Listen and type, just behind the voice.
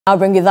I'll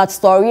bring you that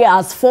story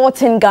as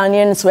 14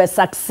 Ghanaians were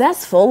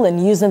successful in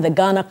using the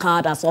Ghana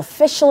card as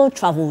official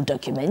travel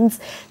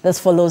documents. This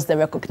follows the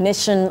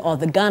recognition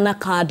of the Ghana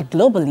card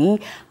globally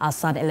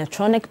as an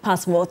electronic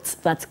passport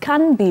that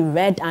can be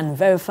read and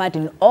verified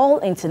in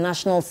all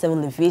international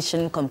civil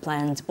aviation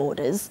compliant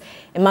borders.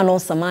 Emmanuel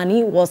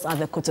Samani was at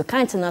the Kotoka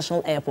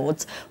International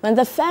Airport when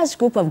the first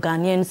group of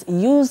Ghanaians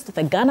used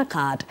the Ghana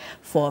card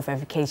for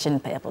verification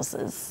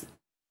purposes.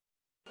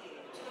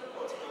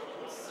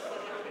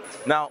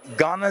 Now,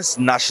 Ghana's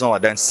national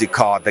identity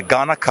card, the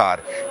Ghana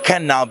card,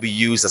 can now be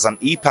used as an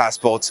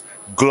e-passport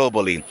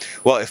globally.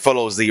 Well, it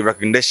follows the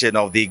recognition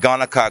of the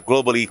Ghana card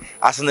globally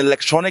as an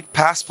electronic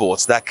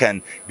passport that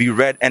can be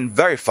read and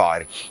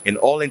verified in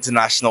all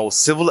international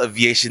civil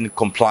aviation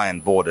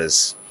compliant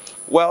borders.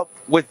 Well,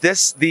 with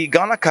this, the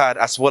Ghana card,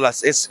 as well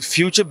as its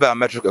future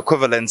biometric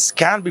equivalents,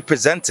 can be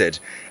presented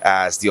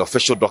as the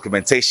official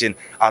documentation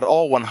at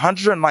all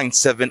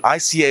 197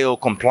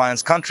 ICAO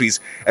compliance countries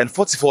and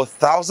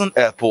 44,000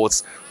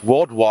 airports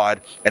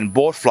worldwide and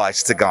board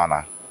flights to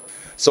Ghana.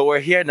 So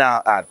we're here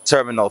now at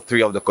Terminal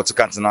 3 of the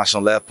Kotoka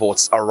International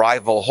Airport's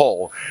arrival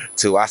hall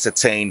to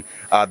ascertain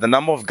the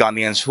number of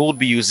Ghanaians who will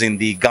be using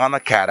the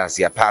Ghana card as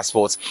their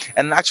passports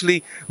and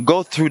actually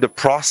go through the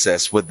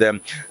process with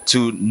them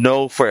to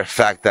know for a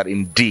fact that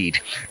indeed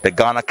the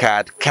Ghana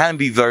card can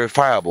be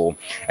verifiable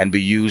and be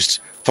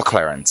used for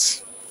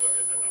clearance.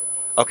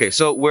 Okay,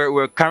 so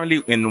we're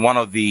currently in one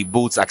of the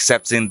booths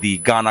accepting the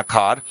Ghana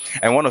card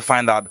and want to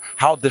find out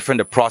how different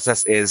the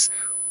process is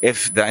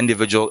if the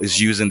individual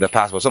is using the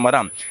passport. So,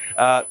 madam,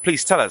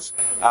 please tell us,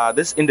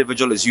 this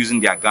individual is using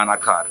their Ghana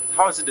card.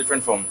 How is it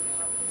different from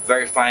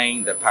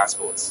verifying the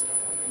passports?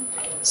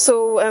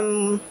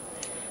 So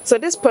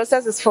this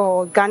process is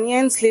for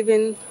Ghanaians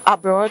living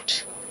abroad,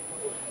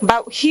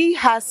 but he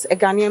has a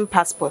Ghanaian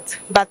passport.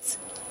 But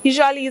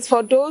usually it's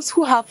for those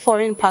who have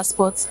foreign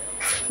passports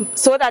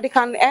so that they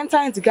can enter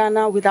into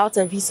Ghana without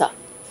a visa.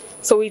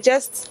 So we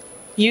just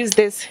use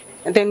this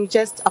and then we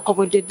just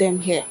accommodate them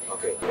here.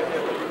 Okay.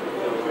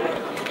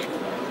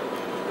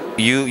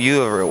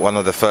 You are one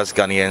of the first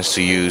Ghanaians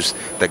to use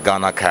the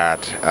Ghana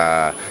card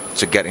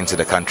to get into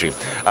the country.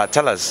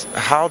 Tell us,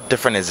 how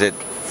different is it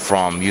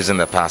from using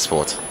the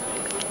passport?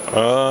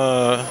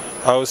 I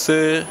would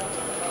say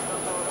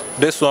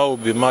this one will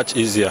be much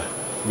easier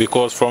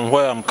because from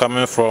where I'm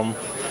coming from,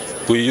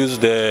 we use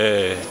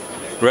the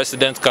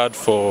resident card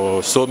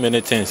for so many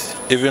things.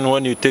 Even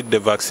when you take the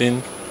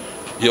vaccine,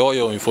 all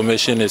your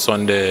information is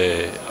on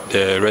the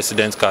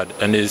resident card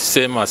and it's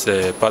same as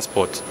a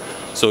passport.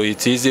 So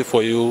it's easy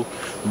for you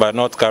by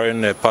not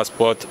carrying a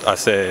passport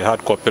as a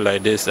hard copy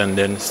like this and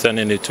then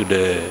sending it to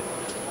the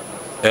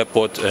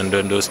airport and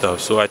then those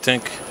stuff. So I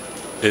think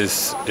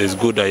it's a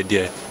good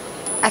idea.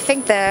 I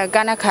think the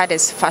Ghana card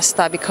is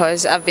faster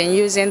because I've been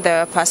using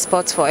the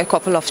passport for a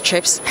couple of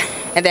trips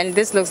and then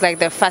this looks like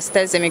the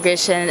fastest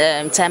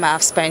immigration time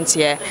I've spent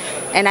here.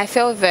 And I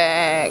feel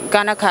the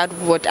Ghana card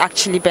would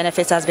actually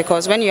benefit us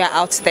because when you are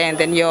out there and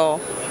then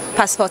your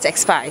passport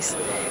expires,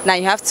 now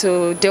you have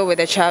to deal with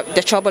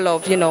the trouble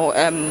of,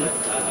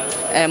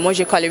 what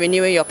you call it,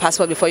 renewing your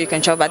passport before you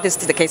can travel. But this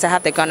is the case. I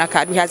have the Ghana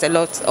card, which has a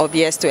lot of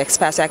years to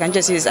expire, so I can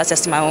just use access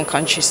to my own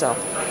country. So,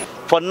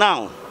 for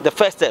now, the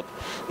first step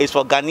is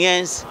for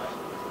Ghanaians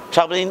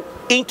traveling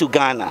into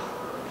Ghana.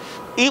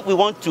 If we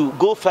want to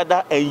go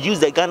further and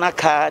use the Ghana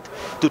card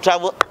to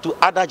travel to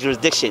other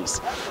jurisdictions,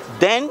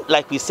 then,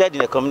 like we said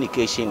in the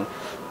communication,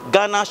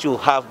 Ghana should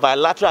have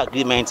bilateral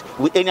agreements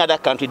with any other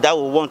country that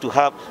will want to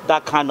have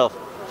that kind of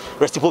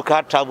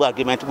reciprocal travel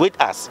agreement with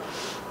us.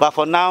 But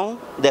for now,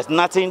 there's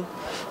nothing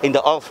in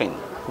the offing.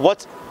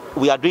 What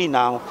we are doing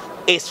now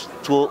is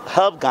to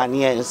help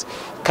Ghanaians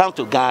come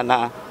to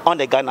Ghana on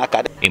the Ghana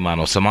card.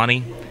 Emmanuel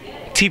Samani,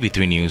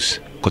 TV3 News,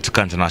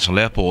 Kotoka International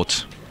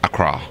Airport,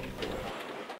 Accra.